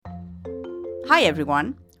Hi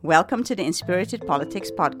everyone, welcome to the Inspirited Politics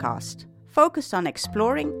podcast, focused on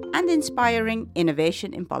exploring and inspiring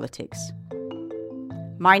innovation in politics.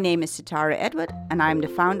 My name is Sitara Edward and I'm the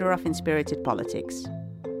founder of Inspirited Politics.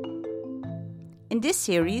 In this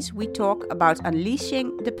series, we talk about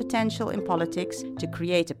unleashing the potential in politics to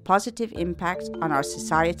create a positive impact on our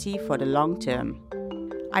society for the long term.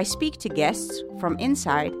 I speak to guests from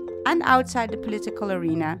inside and outside the political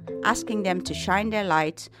arena, asking them to shine their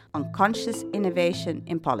light on conscious innovation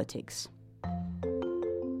in politics.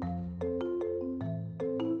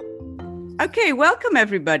 Okay, welcome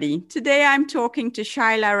everybody. Today I'm talking to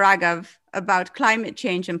Shaila Raghav about climate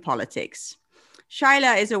change and politics.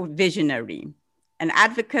 Shaila is a visionary, an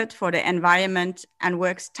advocate for the environment, and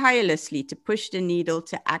works tirelessly to push the needle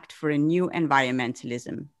to act for a new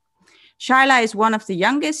environmentalism. Shaila is one of the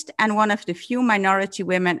youngest and one of the few minority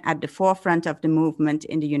women at the forefront of the movement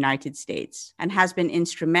in the United States, and has been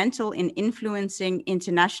instrumental in influencing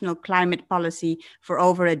international climate policy for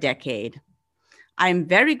over a decade. I am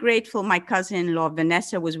very grateful my cousin-in-law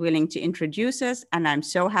Vanessa was willing to introduce us, and I'm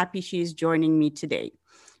so happy she is joining me today.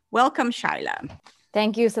 Welcome, Shaila.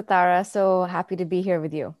 Thank you, Sitara. So happy to be here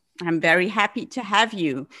with you. I'm very happy to have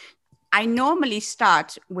you. I normally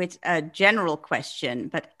start with a general question,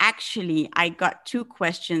 but actually I got two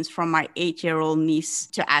questions from my 8-year-old niece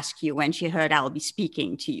to ask you when she heard I'll be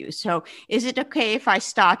speaking to you. So is it okay if I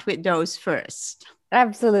start with those first?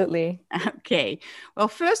 Absolutely. Okay. Well,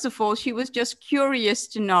 first of all, she was just curious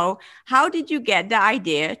to know, how did you get the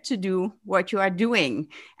idea to do what you are doing?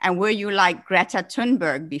 And were you like Greta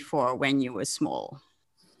Thunberg before when you were small?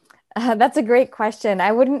 That's a great question.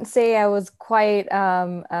 I wouldn't say I was quite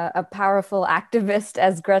a powerful activist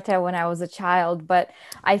as Greta when I was a child, but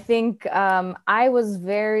I think I was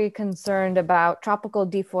very concerned about tropical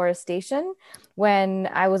deforestation when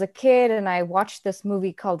I was a kid, and I watched this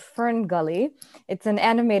movie called Fern Gully. It's an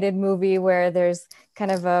animated movie where there's kind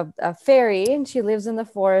of a fairy and she lives in the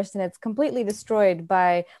forest, and it's completely destroyed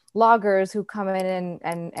by loggers who come in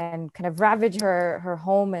and kind of ravage her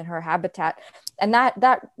home and her habitat. And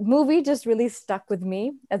that movie just really stuck with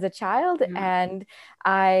me as a child. Mm-hmm. And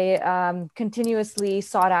I continuously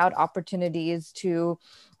sought out opportunities to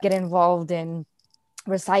get involved in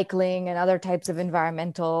recycling and other types of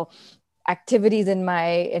environmental activities in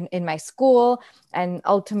my school, and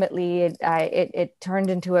ultimately it turned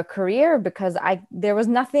into a career because there was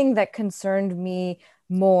nothing that concerned me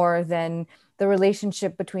more than the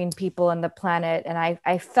relationship between people and the planet, and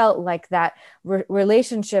I felt like that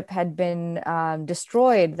relationship had been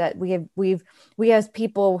destroyed. That we as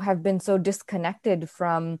people have been so disconnected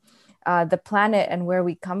from the planet and where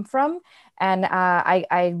we come from. And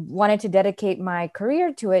I wanted to dedicate my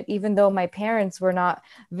career to it, even though my parents were not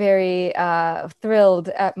very thrilled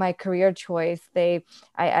at my career choice. They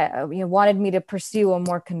wanted me to pursue a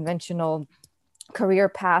more conventional career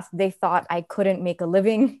path. They thought I couldn't make a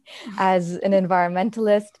living as an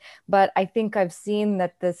environmentalist, but I think I've seen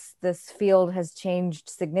that this field has changed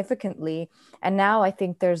significantly, and now I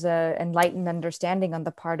think there's a enlightened understanding on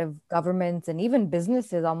the part of governments and even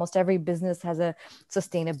businesses. Almost every business has a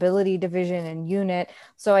sustainability division and unit.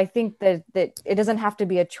 So I think that it doesn't have to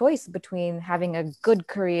be a choice between having a good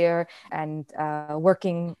career and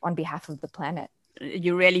working on behalf of the planet.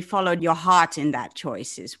 You really followed your heart in that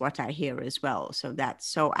choice is what I hear as well. So that's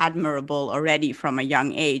so admirable already from a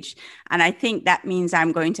young age. And I think that means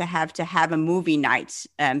I'm going to have a movie night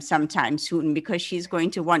sometime soon, because she's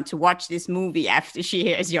going to want to watch this movie after she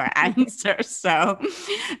hears your answer. So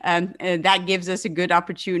that gives us a good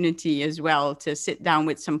opportunity as well to sit down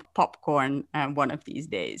with some popcorn one of these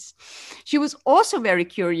days. She was also very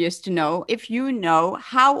curious to know if you know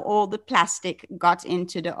how all the plastic got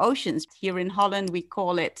into the oceans. Here in Holland, we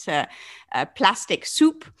call it plastic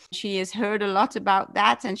soup. She has heard a lot about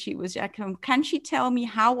that, and she was like, can she tell me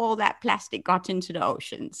how all that plastic got into the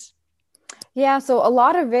oceans? Yeah, so a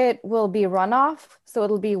lot of it will be runoff. So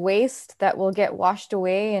it'll be waste that will get washed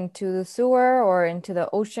away into the sewer or into the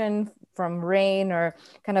ocean from rain or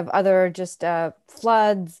kind of other just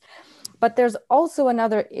floods. But there's also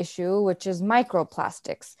another issue, which is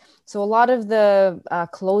microplastics. So a lot of the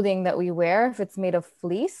clothing that we wear, if it's made of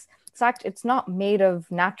fleece, it's not made of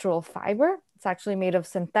natural fiber. It's actually made of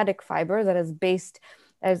synthetic fiber that is based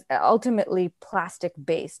as ultimately plastic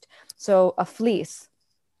based. So a fleece.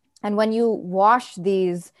 And when you wash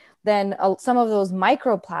these, then some of those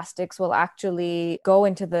microplastics will actually go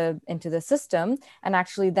into the system and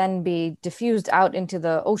actually then be diffused out into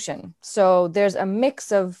the ocean. So there's a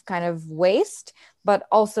mix of kind of waste, but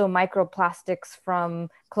also microplastics from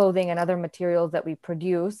clothing and other materials that we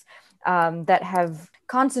produce. that have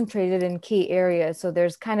concentrated in key areas. So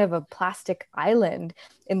there's kind of a plastic island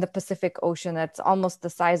in the Pacific Ocean that's almost the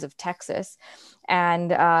size of Texas.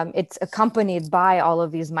 And it's accompanied by all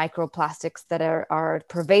of these microplastics that are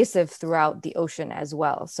pervasive throughout the ocean as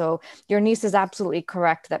well. So your niece is absolutely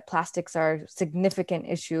correct that plastics are a significant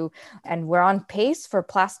issue. And we're on pace for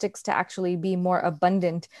plastics to actually be more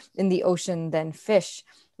abundant in the ocean than fish,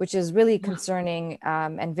 which is really concerning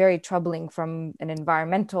and very troubling from an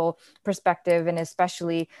environmental perspective, and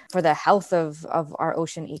especially for the health of our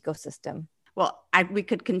ocean ecosystem. Well, we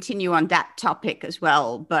could continue on that topic as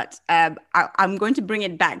well, but I'm going to bring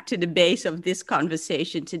it back to the base of this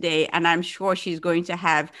conversation today. And I'm sure she's going to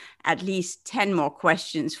have at least 10 more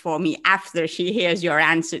questions for me after she hears your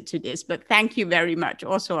answer to this. But thank you very much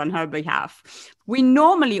also on her behalf. We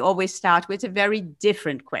normally always start with a very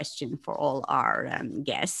different question for all our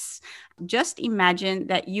guests. Just imagine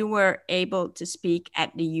that you were able to speak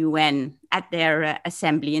at the UN, at their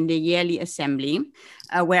assembly, in the yearly assembly,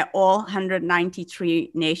 where all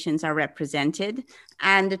 193 nations are represented.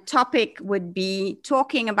 And the topic would be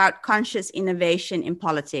talking about conscious innovation in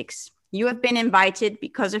politics. You have been invited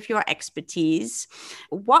because of your expertise.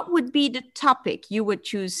 What would be the topic you would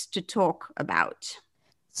choose to talk about?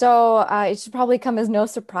 So it should probably come as no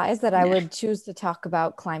surprise that I would choose to talk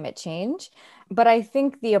about climate change. But I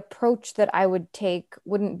think the approach that I would take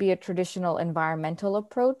wouldn't be a traditional environmental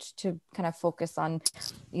approach to kind of focus on,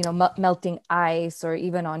 melting ice or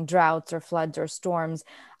even on droughts or floods or storms.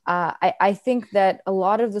 I think that a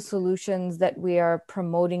lot of the solutions that we are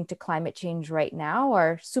promoting to climate change right now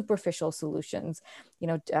are superficial solutions.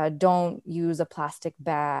 Don't use a plastic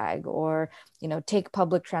bag, or, take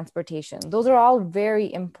public transportation. Those are all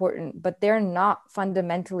very important, but they're not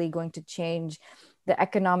fundamentally going to change the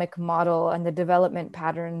economic model and the development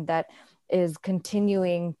pattern that is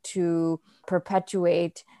continuing to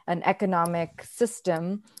perpetuate an economic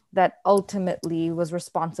system that ultimately was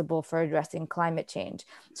responsible for addressing climate change.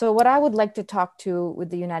 So what I would like to talk to with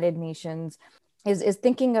the United Nations is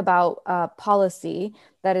thinking about policy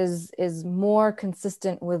that is more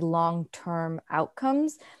consistent with long-term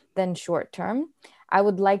outcomes than short-term. I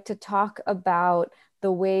would like to talk about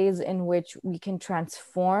the ways in which we can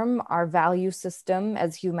transform our value system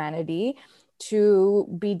as humanity to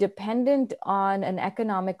be dependent on an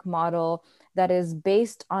economic model that is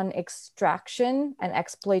based on extraction and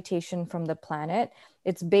exploitation from the planet.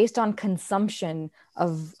 It's based on consumption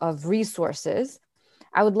of resources.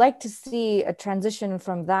 I would like to see a transition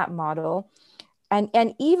from that model,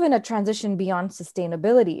 and even a transition beyond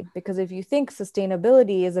sustainability, because if you think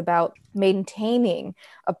sustainability is about maintaining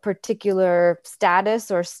a particular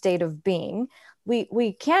status or state of being,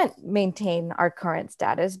 we can't maintain our current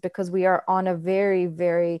status because we are on a very,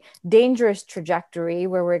 very dangerous trajectory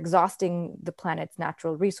where we're exhausting the planet's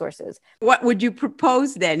natural resources. What would you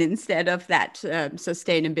propose then instead of that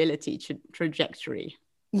sustainability trajectory?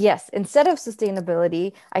 Yes, instead of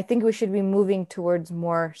sustainability, I think we should be moving towards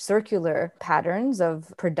more circular patterns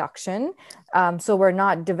of production. So we're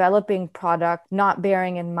not developing product, not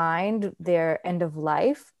bearing in mind their end of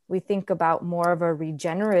life. We think about more of a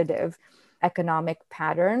regenerative economic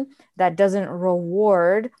pattern that doesn't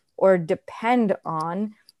reward or depend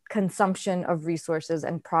on consumption of resources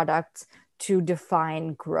and products to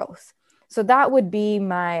define growth. So that would be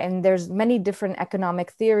and there's many different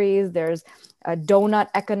economic theories. There's donut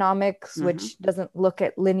economics, which doesn't look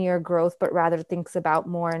at linear growth, but rather thinks about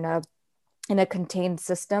more in a contained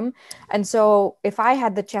system. And so if I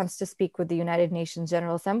had the chance to speak with the United Nations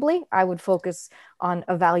General Assembly, I would focus on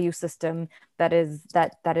a value system that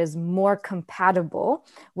is more compatible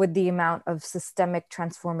with the amount of systemic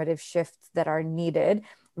transformative shifts that are needed,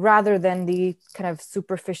 rather than the kind of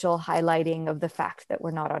superficial highlighting of the fact that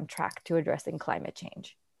we're not on track to addressing climate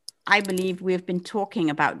change. I believe we've been talking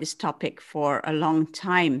about this topic for a long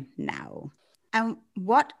time now. And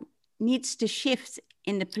what needs to shift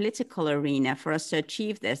in the political arena for us to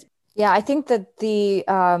achieve this? Yeah, I think that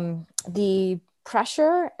the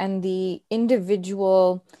pressure and the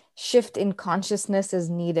individual shift in consciousness is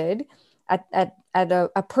needed at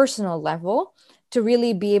a personal level to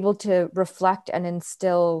really be able to reflect and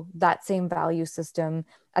instill that same value system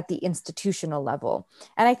at the institutional level.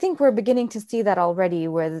 And I think we're beginning to see that already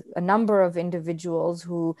with a number of individuals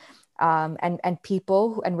who and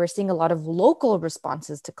people, and we're seeing a lot of local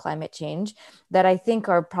responses to climate change that I think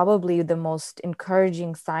are probably the most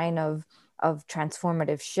encouraging sign of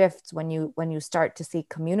transformative shifts when you start to see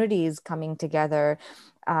communities coming together,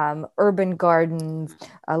 urban gardens,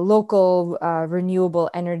 local renewable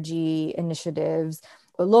energy initiatives,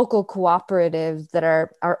 local cooperatives that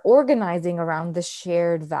are organizing around the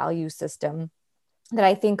shared value system. that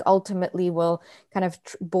I think ultimately will kind of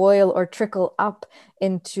boil or trickle up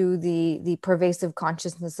into the pervasive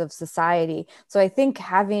consciousness of society. So I think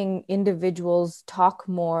having individuals talk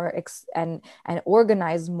more and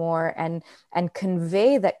organize more and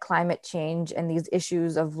convey that climate change and these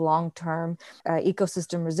issues of long-term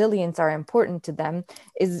ecosystem resilience are important to them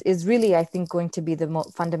is really, I think, going to be the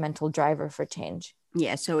fundamental driver for change.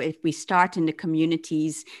 Yeah, so if we start in the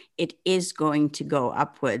communities, it is going to go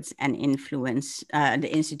upwards and influence the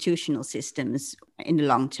institutional systems in the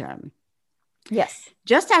long term. Yes.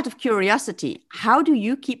 Just out of curiosity, how do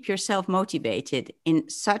you keep yourself motivated in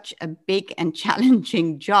such a big and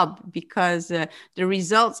challenging job? Because the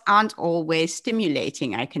results aren't always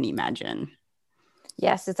stimulating, I can imagine.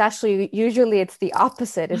 Yes, it's actually usually it's the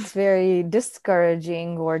opposite. It's very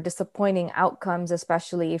discouraging or disappointing outcomes,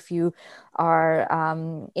 especially if you are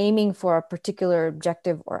aiming for a particular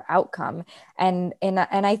objective or outcome. And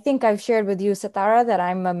I think I've shared with you, Satara, that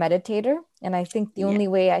I'm a meditator, and I think the Yeah. only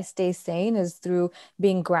way I stay sane is through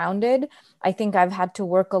being grounded. I think I've had to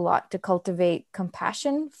work a lot to cultivate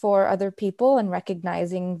compassion for other people and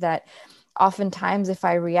recognizing that oftentimes if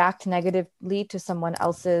I react negatively to someone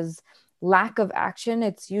else's lack of action,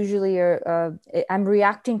 it's usually I'm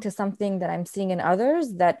reacting to something that I'm seeing in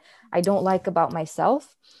others that I don't like about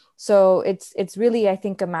myself. So it's really, I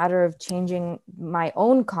think, a matter of changing my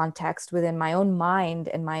own context within my own mind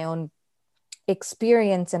and my own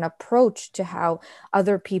experience and approach to how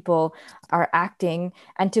other people are acting,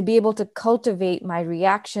 and to be able to cultivate my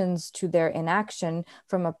reactions to their inaction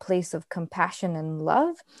from a place of compassion and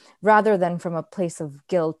love rather than from a place of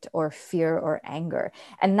guilt or fear or anger.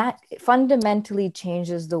 And that fundamentally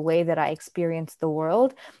changes the way that I experience the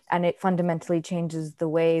world, and it fundamentally changes the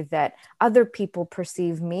way that other people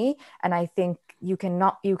perceive me. And I think you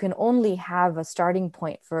can only have a starting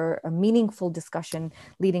point for a meaningful discussion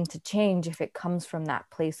leading to change if it comes from that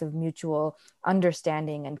place of mutual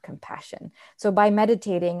understanding and compassion. So by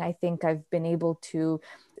meditating, I think I've been able to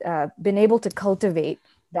cultivate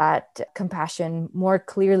that compassion more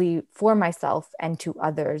clearly for myself and to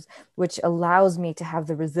others, which allows me to have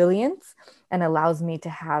the resilience and allows me to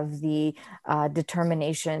have the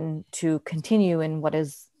determination to continue in what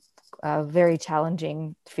is a very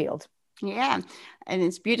challenging field. Yeah, and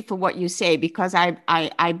it's beautiful what you say, because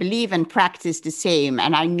I believe and practice the same,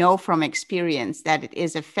 and I know from experience that it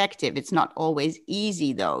is effective. It's not always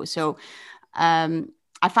easy though. So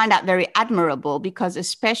I find that very admirable, because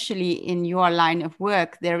especially in your line of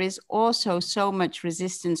work, there is also so much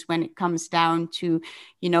resistance when it comes down to,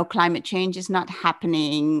 climate change is not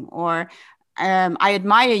happening, or I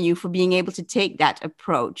admire you for being able to take that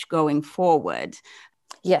approach going forward.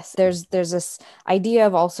 Yes, there's this idea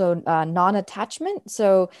of also non-attachment.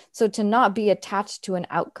 So to not be attached to an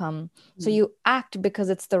outcome. So you act because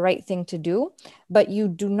it's the right thing to do, but you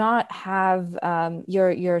do not have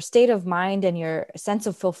your state of mind and your sense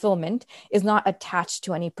of fulfillment is not attached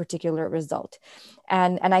to any particular result.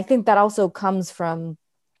 And I think that also comes from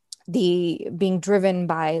the being driven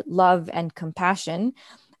by love and compassion.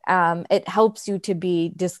 It helps you to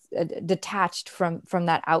be detached from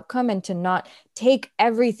that outcome and to not take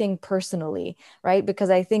everything personally, right? Because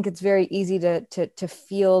I think it's very easy to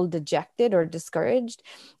feel dejected or discouraged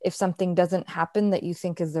if something doesn't happen that you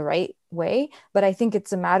think is the right way. But I think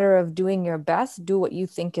it's a matter of doing your best, do what you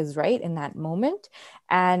think is right in that moment,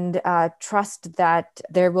 and trust that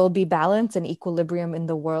there will be balance and equilibrium in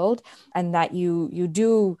the world, and that you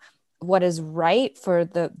do what is right for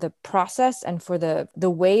the process and for the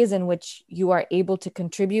ways in which you are able to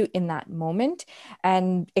contribute in that moment,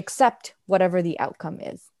 and accept whatever the outcome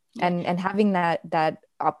is. Yeah. And having that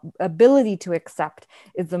ability to accept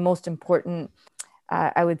is the most important,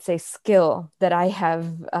 I would say, skill that I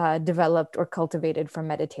have developed or cultivated from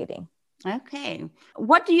meditating. Okay.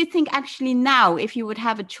 What do you think actually now, if you would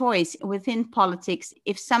have a choice within politics,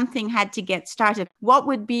 if something had to get started, what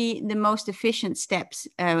would be the most efficient steps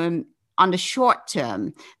on the short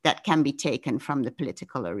term that can be taken from the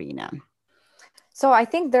political arena? So I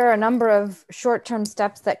think there are a number of short-term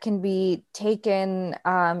steps that can be taken.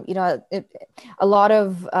 A lot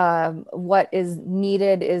of what is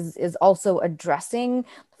needed is also addressing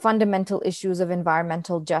fundamental issues of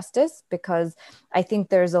environmental justice, because I think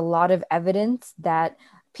there's a lot of evidence that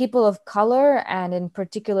people of color, and in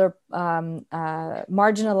particular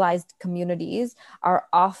marginalized communities, are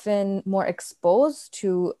often more exposed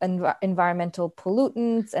to environmental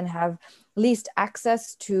pollutants and have least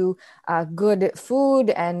access to good food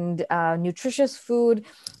and nutritious food.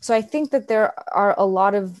 So I think that there are a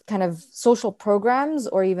lot of kind of social programs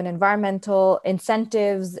or even environmental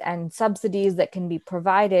incentives and subsidies that can be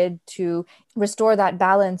provided to restore that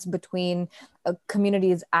balance between a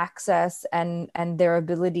community's access and their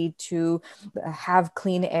ability to have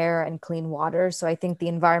clean air and clean water. So I think the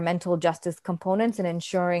environmental justice components and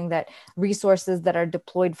ensuring that resources that are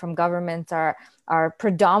deployed from governments are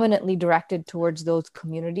predominantly directed towards those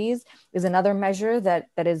communities is another measure that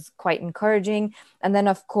is quite encouraging. And then,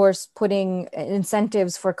 of course, putting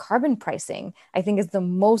incentives for carbon pricing, I think, is the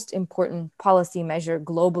most important policy measure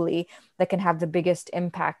globally that can have the biggest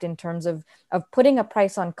impact in terms of putting a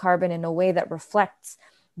price on carbon in a way that reflects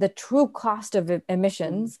the true cost of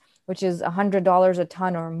emissions, which is $100 a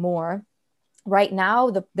ton or more. Right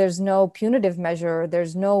now, there's no punitive measure.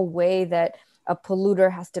 There's no way that a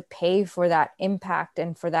polluter has to pay for that impact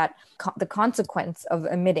and for that the consequence of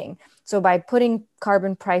emitting. So by putting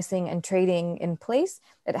carbon pricing and trading in place,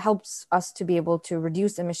 it helps us to be able to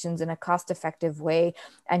reduce emissions in a cost-effective way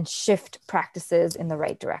and shift practices in the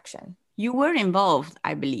right direction. You were involved,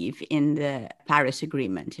 I believe, in the Paris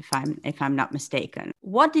Agreement, if I'm not mistaken.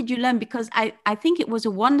 What did you learn? Because I think it was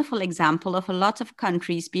a wonderful example of a lot of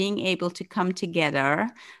countries being able to come together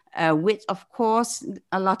with, of course,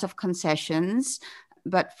 a lot of concessions,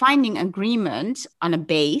 but finding agreement on a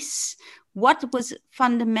base. What was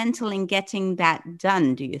fundamental in getting that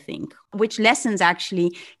done, do you think? Which lessons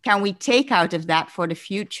actually can we take out of that for the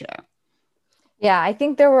future? Yeah, I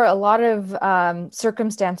think there were a lot of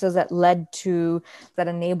circumstances that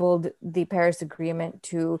enabled the Paris Agreement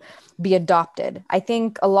to be adopted. I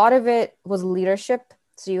think a lot of it was leadership.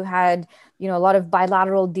 So you had, a lot of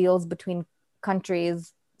bilateral deals between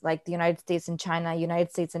countries like the United States and China, United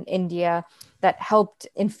States and India, that helped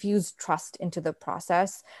infuse trust into the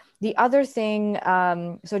process. The other thing,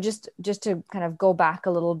 so just to kind of go back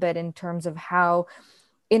a little bit in terms of how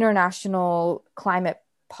international climate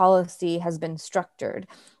policy has been structured.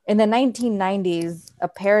 In the 1990s, a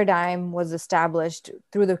paradigm was established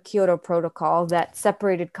through the Kyoto Protocol that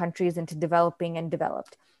separated countries into developing and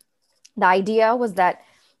developed. The idea was that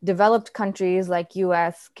developed countries like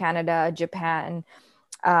US, Canada, Japan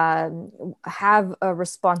have a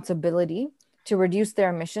responsibility to reduce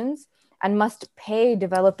their emissions and must pay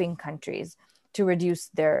developing countries to reduce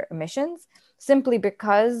their emissions, simply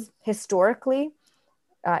because historically,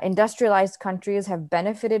 industrialized countries have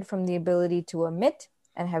benefited from the ability to emit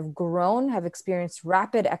and have experienced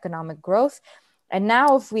rapid economic growth. And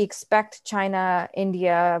now if we expect China,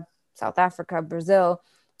 India, South Africa, Brazil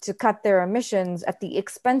to cut their emissions at the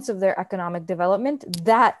expense of their economic development,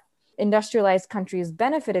 that industrialized countries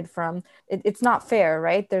benefited from, it's not fair,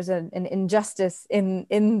 right? There's an injustice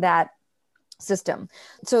in that system.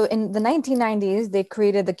 So in the 1990s, they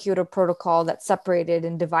created the Kyoto Protocol that separated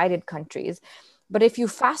and divided countries. But if you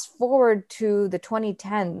fast forward to the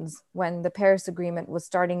 2010s, when the Paris Agreement was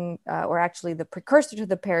starting, or actually the precursor to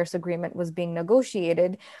the Paris Agreement was being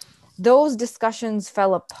negotiated, those discussions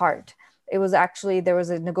fell apart. There was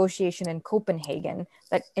a negotiation in Copenhagen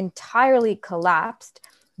that entirely collapsed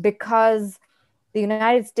because the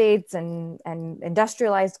United States and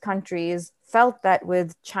industrialized countries felt that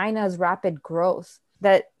with China's rapid growth,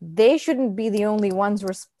 that they shouldn't be the only ones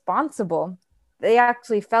responsible. They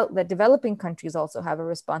actually felt that developing countries also have a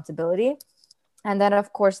responsibility. And then,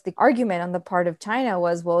 of course, the argument on the part of China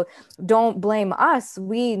was, well, don't blame us.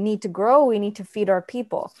 We need to grow. We need to feed our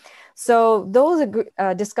people. So those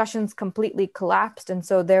discussions completely collapsed. And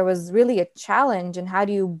so there was really a challenge in how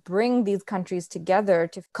do you bring these countries together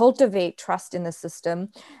to cultivate trust in the system.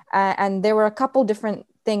 And there were a couple different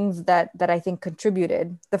things that I think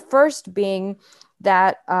contributed. The first being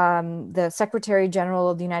that the Secretary General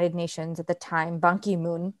of the United Nations at the time, Ban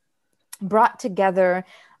Ki-moon, brought together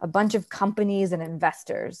a bunch of companies and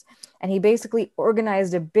investors. And he basically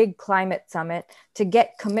organized a big climate summit to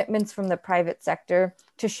get commitments from the private sector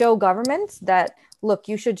to show governments that, look,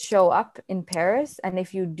 you should show up in Paris. And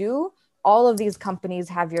if you do, all of these companies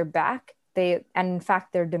have your back. And in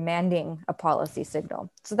fact, they're demanding a policy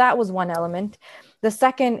signal. So that was one element. The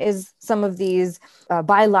second is some of these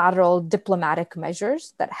bilateral diplomatic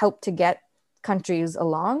measures that help to get countries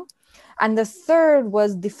along. And the third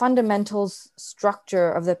was the fundamental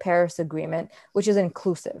structure of the Paris Agreement, which is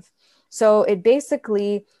inclusive. So it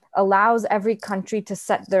basically allows every country to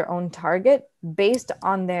set their own target based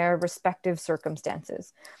on their respective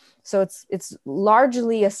circumstances. So it's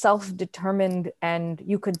largely a self-determined and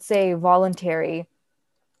you could say voluntary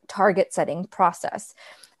target setting process,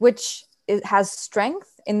 which has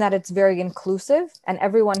strength in that it's very inclusive and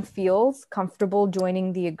everyone feels comfortable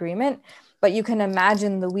joining the agreement. but you can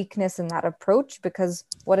imagine the weakness in that approach, because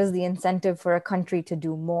what is the incentive for a country to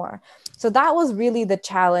do more? So that was really the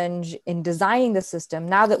challenge in designing the system.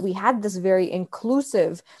 Now that we had this very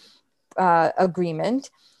inclusive agreement,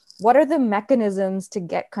 what are the mechanisms to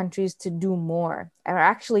get countries to do more, or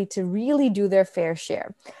actually to really do their fair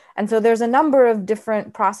share? And so there's a number of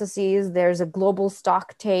different processes. There's a global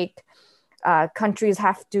stock take. Countries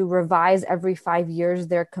have to revise every 5 years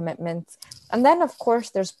their commitments. And then, of course,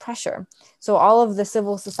 there's pressure. So all of the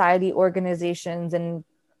civil society organizations and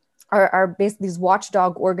are basically these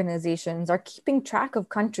watchdog organizations are keeping track of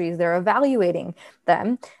countries. They're evaluating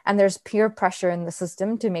them, and there's peer pressure in the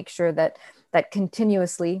system to make sure that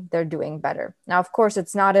continuously they're doing better. Now, of course,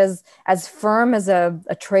 it's not as firm as a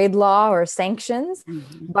trade law or sanctions,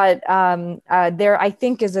 but there, I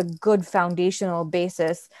think, is a good foundational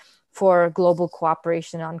basis for global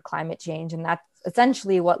cooperation on climate change. And that's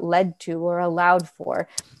essentially what led to or allowed for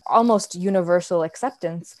almost universal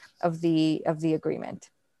acceptance of the agreement.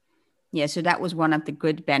 Yeah, so that was one of the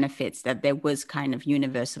good benefits, that there was kind of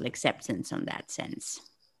universal acceptance on that sense.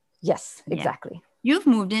 Yes, exactly. Yeah. You've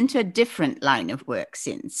moved into a different line of work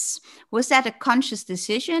since. Was that a conscious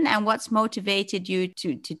decision? And what's motivated you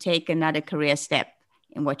to take another career step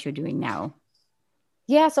in what you're doing now?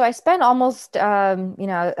 Yeah, so I spent almost,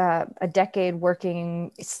 a decade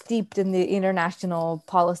working steeped in the international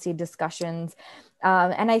policy discussions.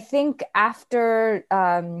 And I think after,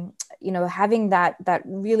 having that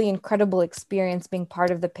really incredible experience being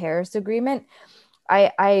part of the Paris Agreement,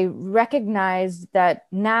 I recognized that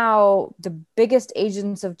now the biggest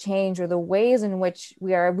agents of change, or the ways in which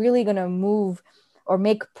we are really going to move or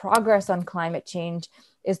make progress on climate change,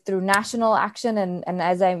 is through national action and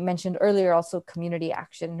as I mentioned earlier, also community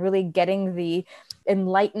action, really getting the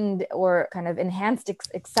enlightened or kind of enhanced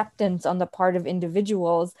acceptance on the part of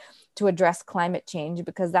individuals to address climate change,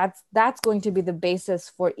 because that's going to be the basis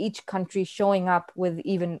for each country showing up with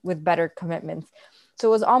better commitments. So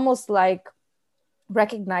it was almost like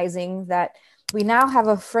recognizing that we now have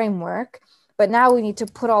a framework, but now we need to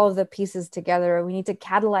put all of the pieces together. We need to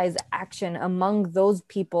catalyze action among those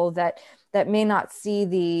people that may not see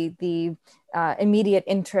the immediate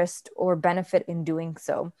interest or benefit in doing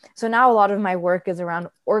so. So now a lot of my work is around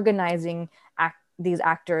organizing these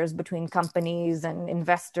actors between companies and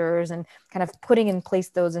investors, and kind of putting in place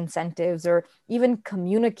those incentives, or even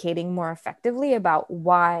communicating more effectively about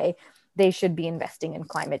why they should be investing in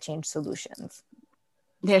climate change solutions.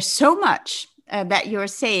 There's so much that you're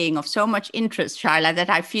saying, of so much interest, Sharla,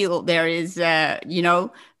 that I feel there is, there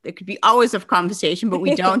could be hours of conversation, but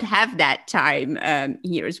we don't have that time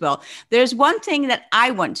here as well. There's one thing that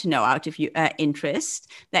I want to know out of your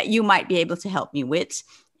interest that you might be able to help me with.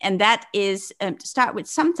 And that is, to start with,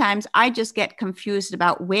 sometimes I just get confused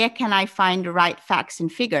about where can I find the right facts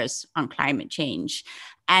and figures on climate change.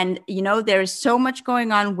 And, there is so much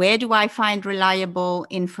going on. Where do I find reliable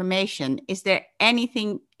information? Is there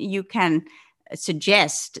anything you can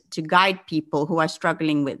suggest to guide people who are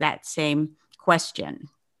struggling with that same question?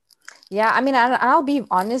 Yeah, I mean, I'll be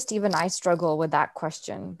honest, even I struggle with that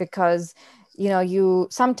question, because you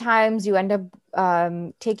sometimes you end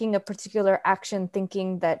up taking a particular action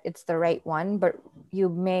thinking that it's the right one, but you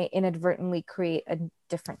may inadvertently create a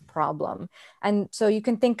different problem. And so you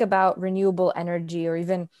can think about renewable energy or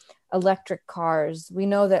even electric cars. We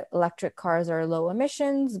know that electric cars are low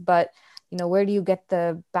emissions, but where do you get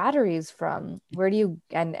the batteries from?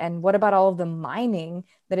 And what about all of the mining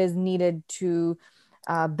that is needed to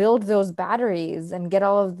build those batteries and get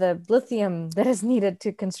all of the lithium that is needed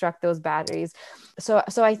to construct those batteries? So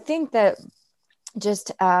I think that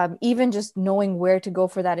just even just knowing where to go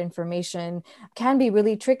for that information can be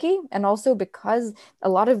really tricky. And also because a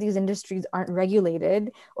lot of these industries aren't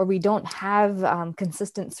regulated, or we don't have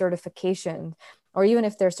consistent certification, or even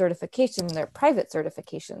if they're certification, they're private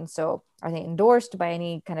certification. So are they endorsed by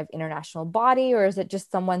any kind of international body, or is it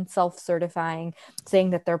just someone self-certifying, saying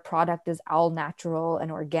that their product is all natural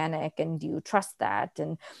and organic? And do you trust that?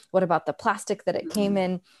 And what about the plastic that it came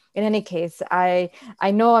in? In any case, I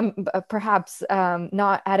know I'm perhaps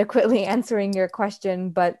not adequately answering your question,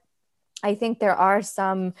 but I think there are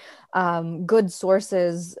some good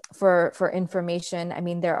sources for information. I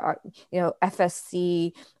mean, there are,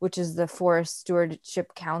 FSC, which is the Forest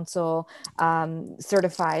Stewardship Council,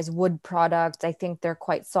 certifies wood products. I think they're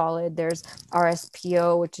quite solid. There's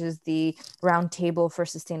RSPO, which is the Roundtable for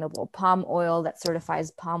Sustainable Palm Oil, that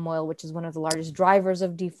certifies palm oil, which is one of the largest drivers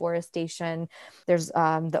of deforestation. There's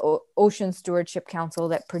the Ocean Stewardship Council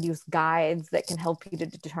that produce guides that can help you to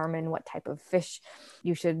determine what type of fish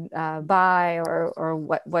you should buy, or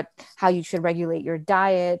how you should regulate your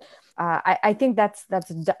diet. I think that's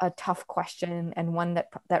a tough question, and one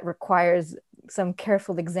that requires some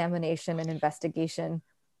careful examination and investigation.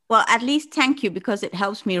 Well, at least thank you, because it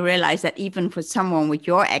helps me realize that even for someone with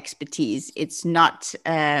your expertise, it's not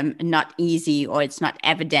easy, or it's not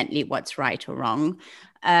evidently what's right or wrong.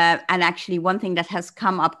 And actually, one thing that has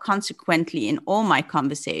come up consequently in all my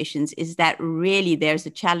conversations is that really there's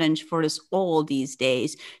a challenge for us all these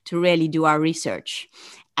days to really do our research,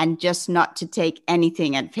 and just not to take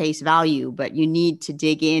anything at face value, but you need to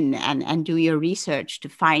dig in and do your research to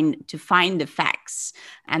find the facts.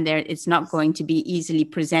 And there, it's not going to be easily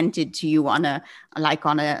presented to you on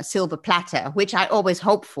a silver platter, which I always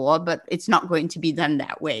hope for, but it's not going to be done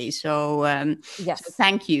that way. So, Yes. so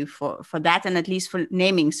thank you for that, and at least for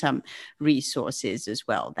naming some resources as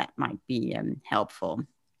well. That might be helpful.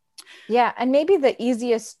 Yeah, and maybe the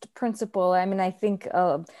easiest principle, I mean, I think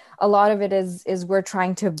a lot of it is we're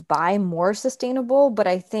trying to buy more sustainable, but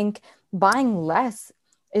I think buying less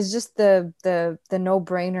is just the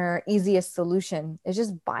no-brainer, easiest solution. It's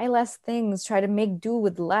just buy less things, try to make do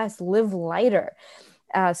with less, live lighter.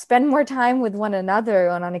 Spend more time with one another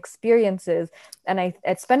and on experiences. And I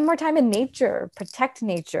spend more time in nature, protect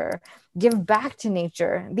nature, give back to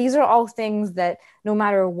nature. These are all things that no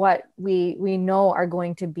matter what, we know are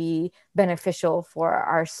going to be beneficial for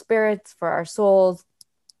our spirits, for our souls,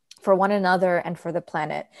 for one another, and for the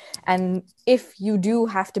planet. And if you do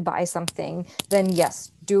have to buy something, then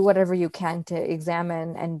yes, do whatever you can to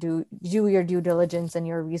examine and do your due diligence and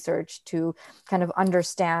your research to kind of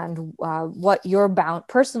understand what your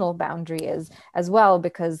personal boundary is as well,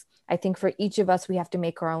 because I think for each of us, we have to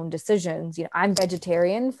make our own decisions. You know, I'm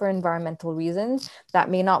vegetarian for environmental reasons.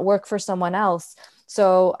 That may not work for someone else.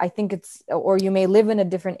 So I think or you may live in a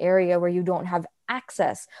different area where you don't have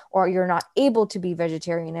access, or you're not able to be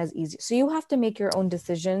vegetarian as easy. So you have to make your own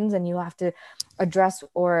decisions, and you have to address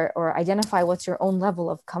or identify what's your own level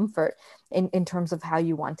of comfort in terms of how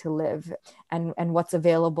you want to live, and what's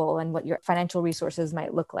available, and what your financial resources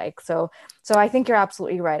might look like. So I think you're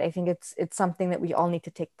absolutely right. I think it's something that we all need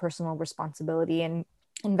to take personal responsibility and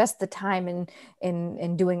invest the time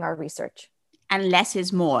in doing our research. And less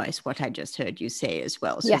is more is what I just heard you say as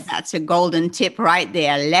well. So yes. That's a golden tip right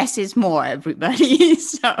there. Less is more, everybody.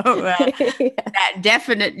 So that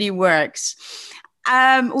definitely works.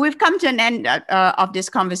 We've come to an end of this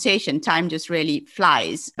conversation. Time just really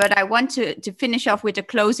flies. But I want to finish off with a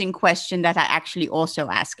closing question that I actually also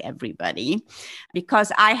ask everybody,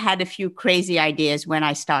 because I had a few crazy ideas when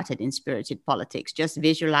I started in Spirited Politics, just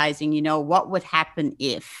visualizing, what would happen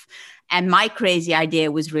if. And my crazy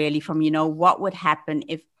idea was really from, what would happen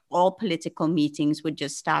if all political meetings would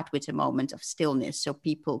just start with a moment of stillness, so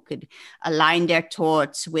people could align their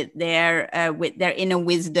thoughts with their inner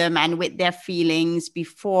wisdom and with their feelings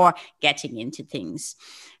before getting into things.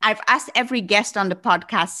 I've asked every guest on the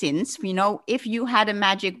podcast since, if you had a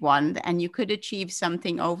magic wand and you could achieve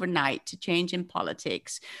something overnight to change in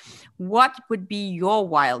politics, what would be your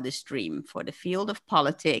wildest dream for the field of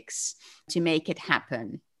politics to make it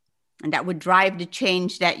happen? And that would drive the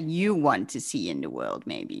change that you want to see in the world,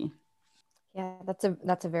 maybe. Yeah, that's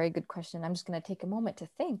a very good question. I'm just going to take a moment to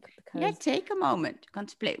think. Take a moment to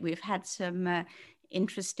contemplate. We've had some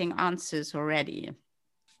interesting answers already.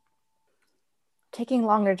 Taking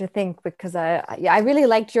longer to think, because I really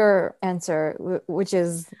liked your answer, which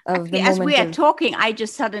is of the moment. As we are talking, I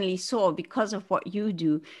just suddenly saw, because of what you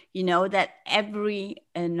do, that every,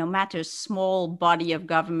 no matter small body of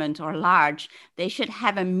government or large, they should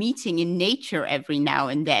have a meeting in nature every now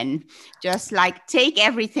and then. Just like take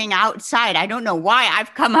everything outside. I don't know why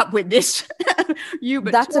I've come up with this.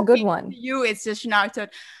 That's a good one. It's just now I thought,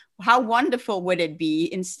 how wonderful would it be,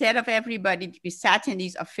 instead of everybody to be sat in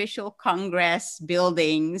these official Congress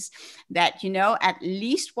buildings, that, at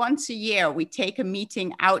least once a year, we take a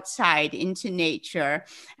meeting outside into nature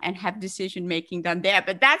and have decision making done there.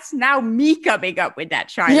 But that's now me coming up with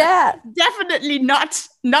that, Charlotte. Yeah. Definitely not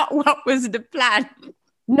what was the plan.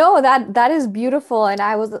 No, that is beautiful. And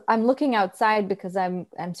I'm looking outside because I'm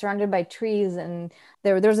surrounded by trees, and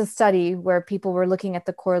there's a study where people were looking at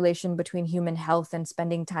the correlation between human health and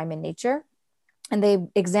spending time in nature. And they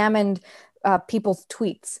examined people's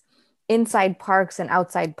tweets inside parks and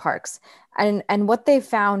outside parks. And what they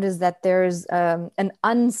found is that there's an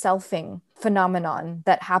unselfing phenomenon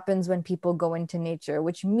that happens when people go into nature,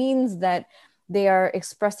 which means that they are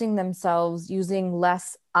expressing themselves using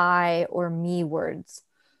less I or me words.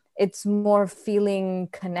 It's more feeling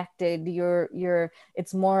connected.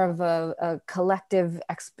 It's more of a collective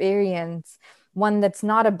experience, one that's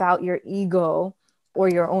not about your ego or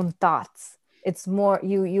your own thoughts. it's more,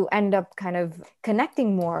 you end up kind of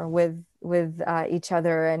connecting more with each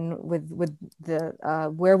other and with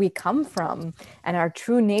the where we come from and our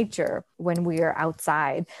true nature when we are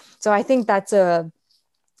outside. So I think that's a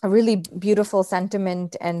really beautiful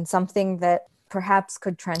sentiment, and something that perhaps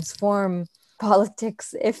could transform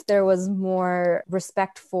politics if there was more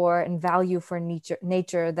respect for and value for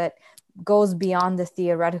nature that goes beyond the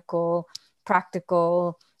theoretical,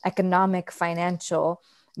 practical, economic, financial,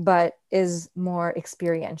 but is more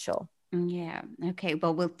experiential. Yeah. Okay.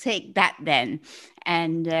 Well, we'll take that then.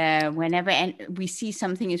 And whenever we see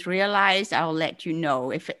something is realized, I'll let you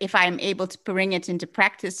know. If I'm able to bring it into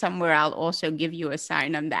practice somewhere, I'll also give you a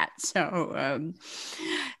sign on that. So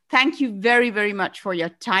thank you very, very much for your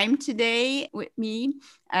time today with me.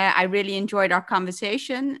 I really enjoyed our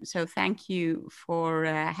conversation. So thank you for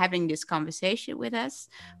having this conversation with us.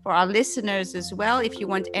 For our listeners as well, if you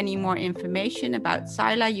want any more information about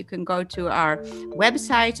Saila, you can go to our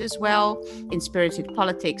website as well,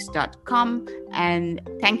 inspiritedpolitics.com. And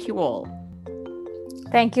thank you all.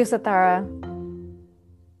 Thank you, Satara.